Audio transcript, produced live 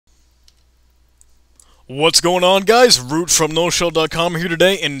What's going on, guys? Root from NoShell.com here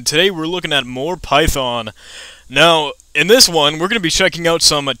today, and today we're looking at more Python. Now, in this one, we're going to be checking out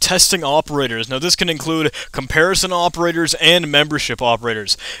some testing operators. Now, this can include comparison operators and membership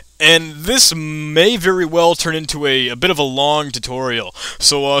operators. And this may very well turn into a bit of a long tutorial.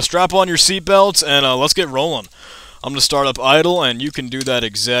 So strap on your seatbelts and let's get rolling. I'm going to start up idle, and you can do that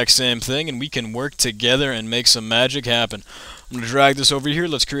exact same thing, and we can work together and make some magic happen. I'm going to drag this over here.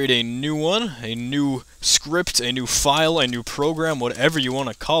 Let's create a new one, a new script, a new file, a new program, whatever you want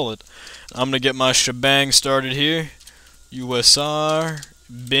to call it. I'm going to get my shebang started here. USR,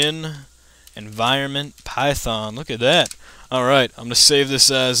 bin, environment, Python. Look at that. Alright, I'm going to save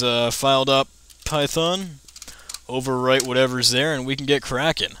this as filed up Python, overwrite whatever's there, and we can get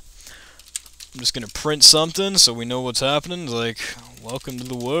cracking. I'm just going to print something so we know what's happening, like, welcome to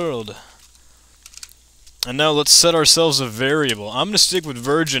the world. And now let's set ourselves a variable. I'm going to stick with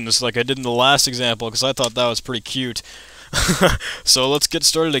virgins like I did in the last example because I thought that was pretty cute. So let's get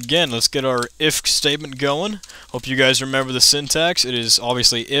started again. Let's get our if statement going. Hope you guys remember the syntax. It is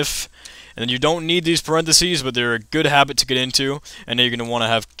obviously if, and you don't need these parentheses, but they're a good habit to get into. And then you're going to want to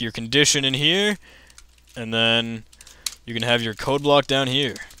have your condition in here, and then you can have your code block down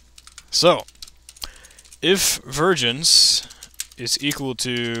here. So, if virgins is equal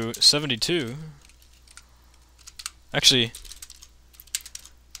to 72, actually,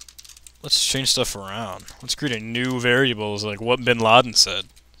 let's change stuff around. Let's create a new variable, like what Bin Laden said.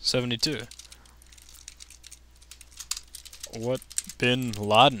 72. What Bin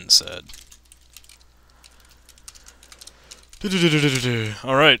Laden said.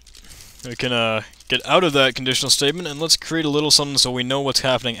 Alright. We can get out of that conditional statement, and let's create a little something so we know what's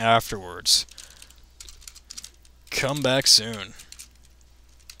happening afterwards. Come back soon.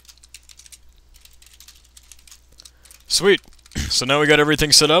 Sweet. So now we got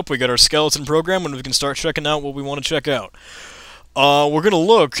everything set up, we got our skeleton program, and we can start checking out what we want to check out. We're going to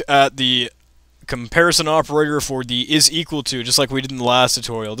look at the comparison operator for the is equal to, just like we did in the last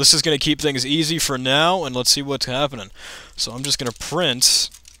tutorial. This is going to keep things easy for now, and let's see what's happening. So I'm just going to print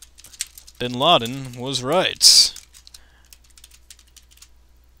Bin Laden was right.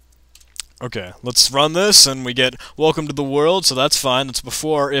 Okay, let's run this, and we get welcome to the world, so that's fine. That's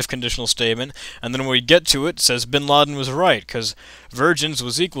before our if conditional statement. And then when we get to it, it says Bin Laden was right, because virgins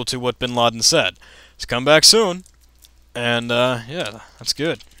was equal to what Bin Laden said. Let's come back soon. And, yeah, that's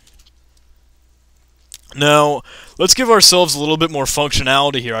good. Now, let's give ourselves a little bit more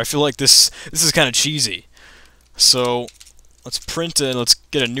functionality here. I feel like this is kind of cheesy. So, let's print it, let's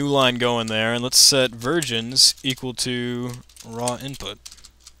get a new line going there, and let's set virgins equal to raw input.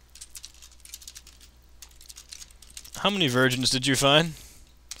 How many virgins did you find?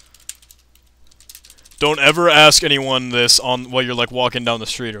 Don't ever ask anyone this on while you're like walking down the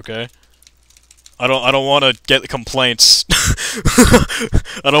street, okay? I don't want to get complaints.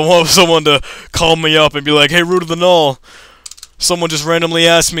 I don't want someone to call me up and be like, "Hey, Root of the Null, someone just randomly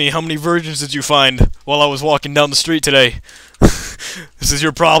asked me how many virgins did you find while I was walking down the street today." This is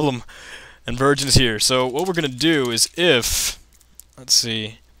your problem. And virgins here. So what we're gonna do is if, let's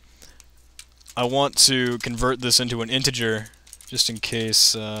see, I want to convert this into an integer, just in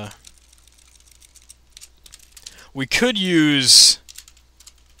case. We could use,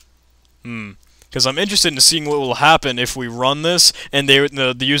 because I'm interested in seeing what will happen if we run this and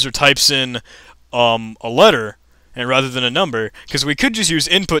the user types in a letter and rather than a number. Because we could just use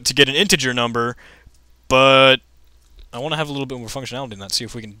input to get an integer number, but I want to have a little bit more functionality in that. See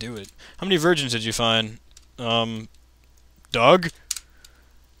if we can do it. How many virgins did you find, Doug?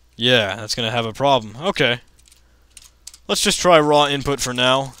 Yeah, that's going to have a problem. Okay. Let's just try raw input for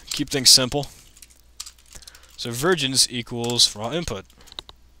now. Keep things simple. So virgins equals raw input.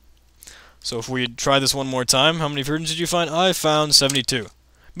 So if we try this one more time, how many virgins did you find? I found 72.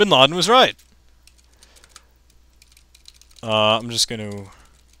 Bin Laden was right. I'm just going to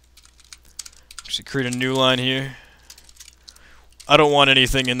actually create a new line here. I don't want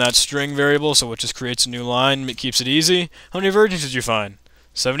anything in that string variable, so it just creates a new line. It keeps it easy. How many virgins did you find?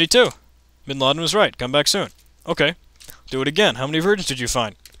 72. Bin Laden was right. Come back soon. Okay. Do it again. How many virgins did you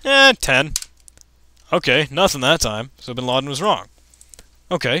find? 10. Okay, nothing that time. So Bin Laden was wrong.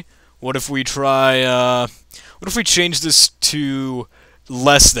 Okay. What if we try, what if we change this to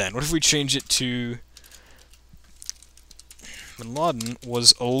less than? What if we change it to Bin Laden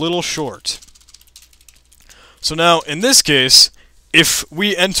was a little short? So now, in this case, if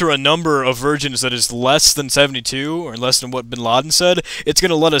we enter a number of virgins that is less than 72, or less than what Bin Laden said, it's going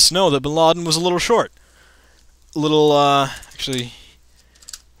to let us know that Bin Laden was a little short. A little, actually,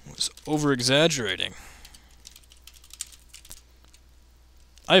 was over-exaggerating.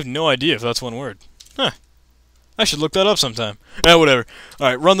 I have no idea if that's one word. Huh. I should look that up sometime. Whatever.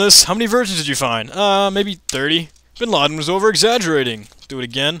 Alright, run this. How many versions did you find? Maybe 30. Bin Laden was over-exaggerating. Do it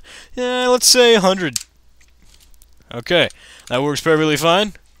again. Yeah, let's say 100. Okay, that works perfectly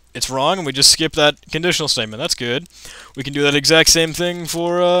fine. It's wrong, and we just skip that conditional statement. That's good. We can do that exact same thing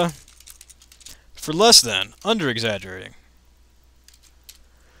for less than. Under-exaggerating.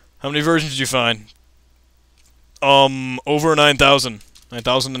 How many versions did you find? Over 9,000.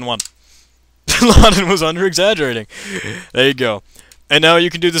 9,001. Bin Laden was under-exaggerating. There you go. And now you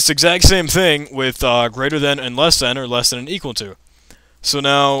can do this exact same thing with greater than and less than, or less than and equal to. So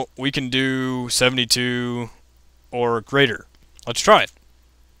now we can do 72 or greater. Let's try it.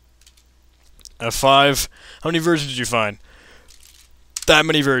 F5. How many versions did you find? That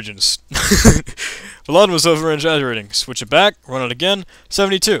many versions. Bin Laden was over-exaggerating. Switch it back. Run it again.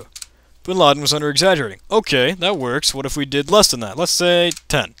 72. Bin Laden was under-exaggerating. Okay, that works. What if we did less than that? Let's say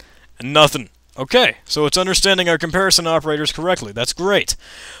 10. And nothing. Okay, so it's understanding our comparison operators correctly. That's great.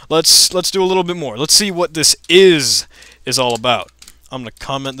 Let's do a little bit more. Let's see what this is all about. I'm going to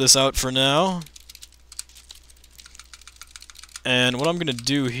comment this out for now. And what I'm going to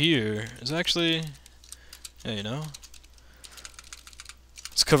do here is actually, yeah, you know,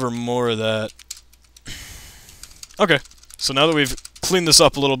 let's cover more of that. Okay, so now that we've cleaned this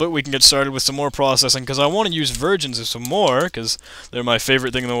up a little bit, we can get started with some more processing, because I want to use virgins some more, because they're my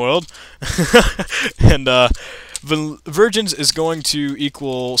favorite thing in the world. And virgins is going to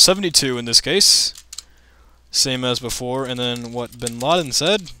equal 72 in this case, same as before, and then what Bin Laden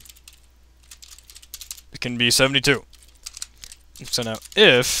said, it can be 72. So now,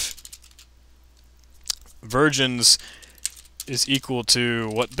 if virgins is equal to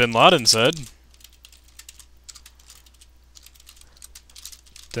what Bin Laden said,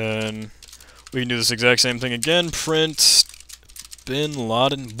 then we can do this exact same thing again. Print Bin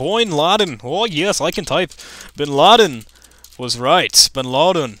Laden. Boin Laden. Oh yes, I can type. Bin Laden was right. Bin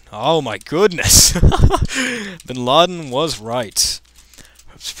Laden. Oh my goodness. Bin Laden was right.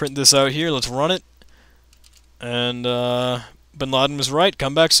 Let's print this out here. Let's run it. And Bin Laden was right.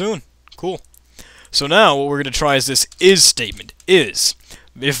 Come back soon. Cool. So now what we're going to try is this is statement. Is.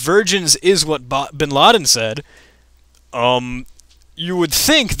 If virgins is what Bin Laden said, you would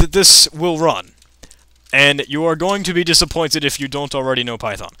think that this will run. And you are going to be disappointed if you don't already know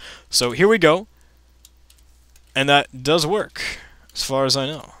Python. So here we go. And that does work, as far as I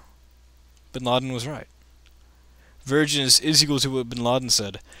know. Bin Laden was right. Virgins is equal to what Bin Laden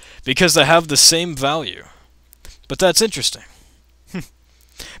said, because they have the same value. But that's interesting.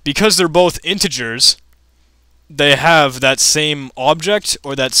 Because they're both integers, they have that same object,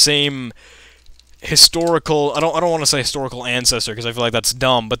 or that same historical, I don't want to say historical ancestor, because I feel like that's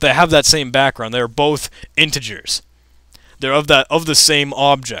dumb, but they have that same background. They're both integers. They're of the same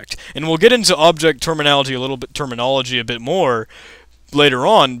object. And we'll get into object terminology a bit more later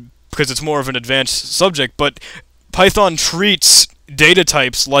on, because it's more of an advanced subject, but Python treats data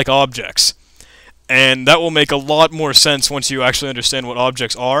types like objects. And that will make a lot more sense once you actually understand what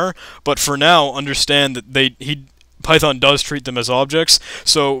objects are. But for now, understand that Python does treat them as objects.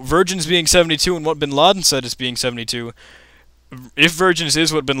 So virgins being 72 and what Bin Laden said is being 72. If virgins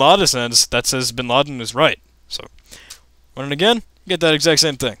is what Bin Laden says, that says Bin Laden is right. So run it again, get that exact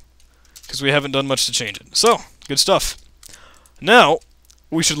same thing, because we haven't done much to change it. So good stuff. Now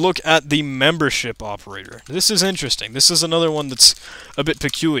we should look at the membership operator. This is interesting. This is another one that's a bit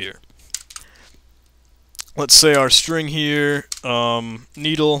peculiar. Let's say our string here,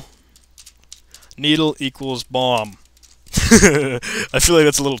 needle equals bomb. I feel like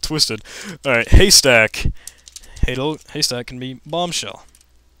that's a little twisted. Alright, haystack. Haystack can be bombshell.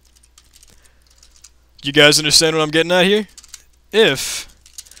 Do you guys understand what I'm getting at here? If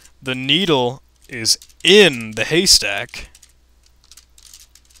the needle is in the haystack,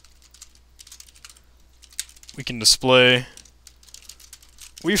 we can display,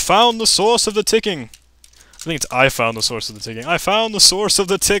 we found the source of the ticking. I think it's I found the source of the ticking. I found the source of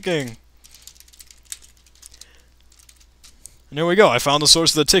the ticking. And there we go. I found the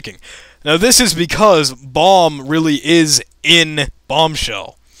source of the ticking. Now this is because bomb really is in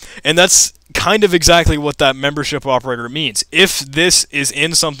bombshell. And that's kind of exactly what that membership operator means. If this is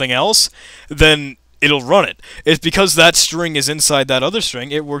in something else, then it'll run it. It's because that string is inside that other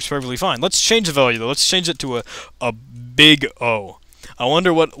string, it works perfectly fine. Let's change the value though. Let's change it to a big O. I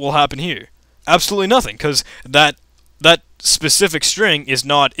wonder what will happen here. Absolutely nothing, because that specific string is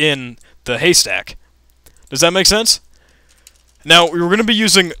not in the haystack. Does that make sense? Now, we're going to be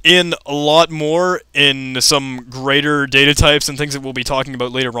using in a lot more in some greater data types and things that we'll be talking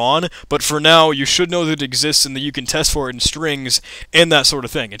about later on, but for now, you should know that it exists and that you can test for it in strings and that sort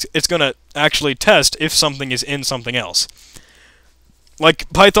of thing. It's going to actually test if something is in something else. Like,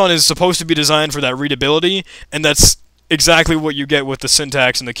 Python is supposed to be designed for that readability, and that's exactly what you get with the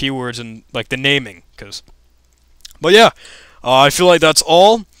syntax and the keywords and, like, the naming. But yeah, I feel like that's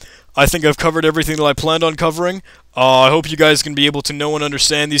all. I think I've covered everything that I planned on covering. I hope you guys can be able to know and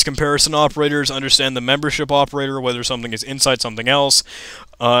understand these comparison operators, understand the membership operator, whether something is inside something else,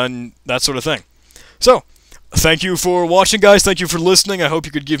 and that sort of thing. So, thank you for watching, guys. Thank you for listening. I hope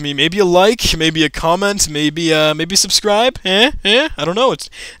you could give me maybe a like, maybe a comment, maybe subscribe. I don't know.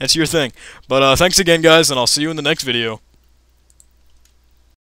 That's your thing. But thanks again, guys, and I'll see you in the next video.